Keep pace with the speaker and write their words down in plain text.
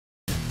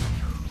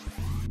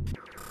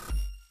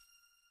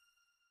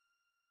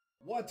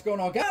What's going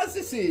on, guys?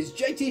 This is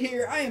JT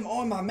here. I am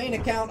on my main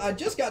account. I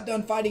just got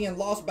done fighting in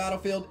Lost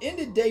Battlefield,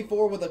 ended day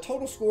 4 with a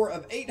total score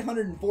of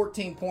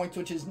 814 points,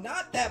 which is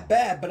not that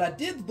bad, but I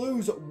did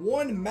lose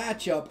one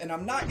matchup, and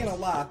I'm not gonna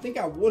lie, I think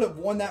I would have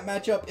won that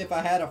matchup if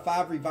I had a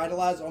 5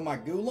 Revitalize on my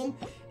Golem,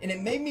 and it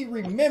made me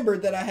remember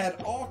that I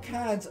had all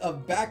kinds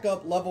of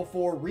backup level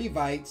 4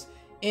 Revites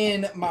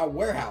in my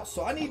warehouse.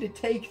 So I need to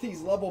take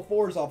these level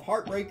 4s off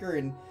Heartbreaker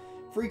and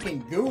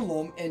freaking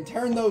Golem and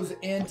turn those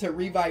into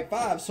Revite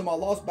 5 so my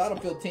Lost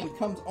Battlefield team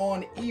comes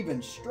on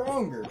even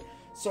stronger.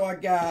 So I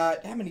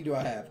got, how many do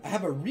I have? I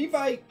have a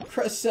Revite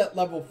Crest set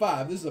level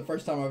 5. This is the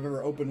first time I've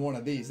ever opened one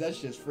of these.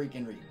 That's just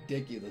freaking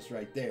ridiculous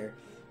right there.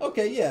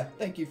 Okay, yeah,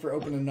 thank you for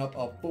opening up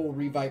a full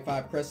Revite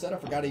 5 Crest set. I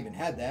forgot I even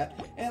had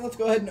that. And let's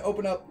go ahead and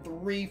open up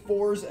 3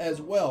 4s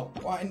as well.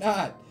 Why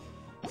not?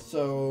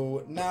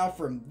 So now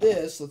from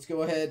this, let's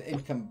go ahead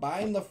and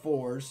combine the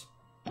 4s.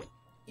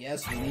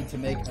 Yes, we need to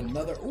make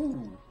another.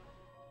 Ooh.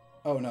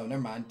 Oh, no,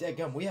 never mind.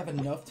 Dadgum, we have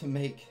enough to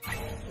make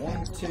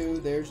 1, 2.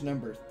 There's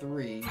number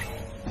 3.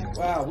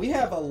 Wow, we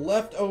have a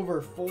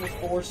leftover full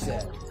 4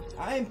 set.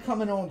 I am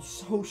coming on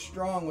so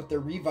strong with the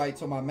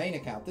Revites on my main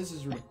account. This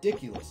is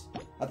ridiculous.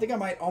 I think I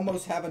might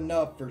almost have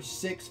enough for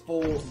 6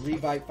 full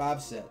Revite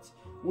 5 sets,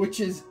 which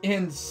is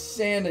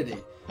insanity.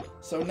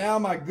 So now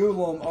my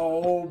Golem,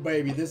 oh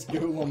baby, this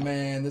Golem,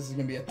 man, this is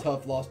going to be a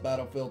tough Lost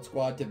Battlefield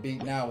squad to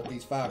beat now with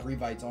these 5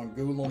 Revites on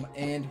Golem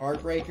and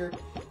Heartbreaker.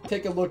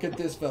 Take a look at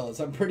this, fellas.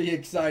 I'm pretty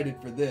excited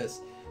for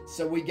this.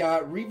 So we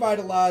got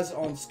Revitalize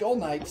on Skull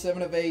Knight,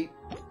 7 of 8.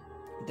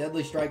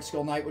 Deadly Strike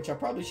Skull Knight, which I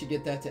probably should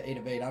get that to 8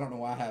 of 8. I don't know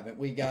why I haven't.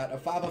 We got a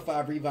 5 of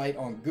 5 Revite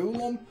on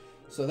Golem.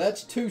 So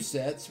that's 2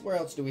 sets. Where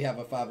else do we have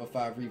a 5 of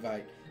 5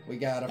 Revite? We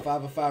got a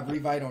 5 of 5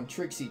 Revite on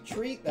Trixie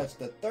Treat. That's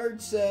the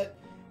 3rd set.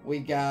 We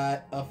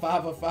got a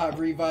 5 of 5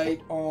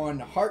 Revite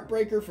on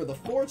Heartbreaker for the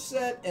 4th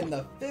set, and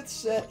the 5th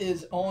set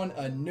is on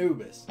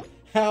Anubis.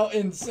 How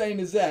insane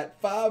is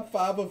that? 5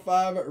 of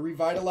 5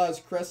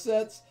 Revitalized Crest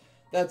sets?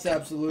 That's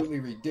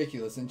absolutely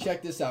ridiculous. And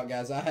check this out,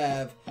 guys. I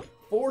have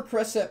 4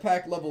 Crest set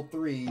pack level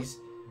 3s,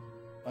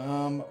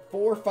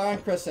 4 Fine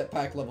Crest set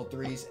pack level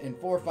 3s, and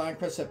 4 Fine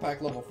Crest set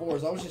pack level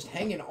 4s. I was just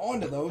hanging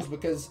on to those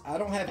because I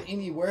don't have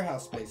any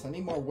warehouse space. I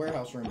need more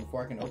warehouse room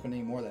before I can open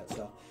any more of that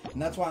stuff.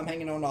 And that's why I'm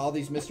hanging on to all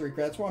these mystery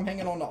crates. That's why I'm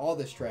hanging on to all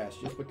this trash,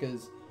 just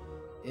because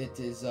it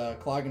is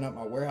clogging up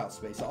my warehouse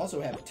space. I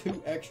also have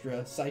 2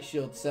 extra Size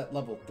Shield set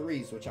level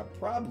 3s, which I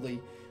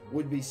probably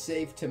would be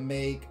safe to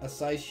make a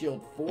Size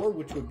Shield 4,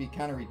 which would be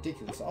kind of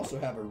ridiculous. I also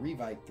have a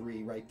Revite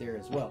 3 right there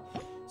as well.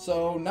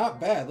 So not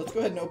bad. Let's go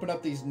ahead and open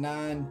up these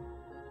 9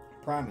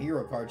 Prime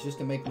Hero cards just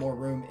to make more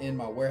room in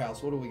my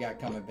warehouse. What do we got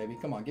coming, baby?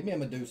 Come on, give me a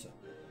Medusa.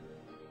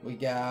 We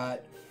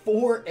got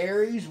 4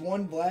 Aries,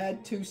 1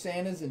 Vlad, 2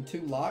 Santas, and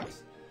 2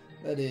 Locks.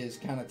 That is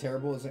kind of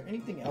terrible. Is there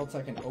anything else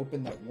I can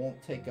open that won't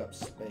take up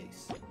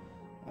space?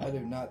 I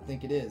do not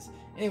think it is.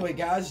 Anyway,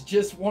 guys,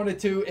 just wanted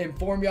to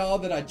inform y'all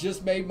that I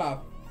just made my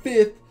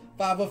 5th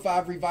 5 of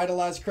 5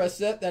 Revitalized Crest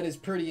set. That is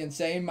pretty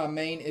insane. My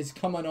main is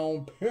coming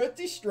on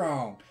pretty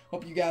strong.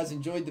 Hope you guys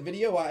enjoyed the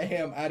video. I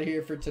am out of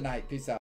here for tonight. Peace out.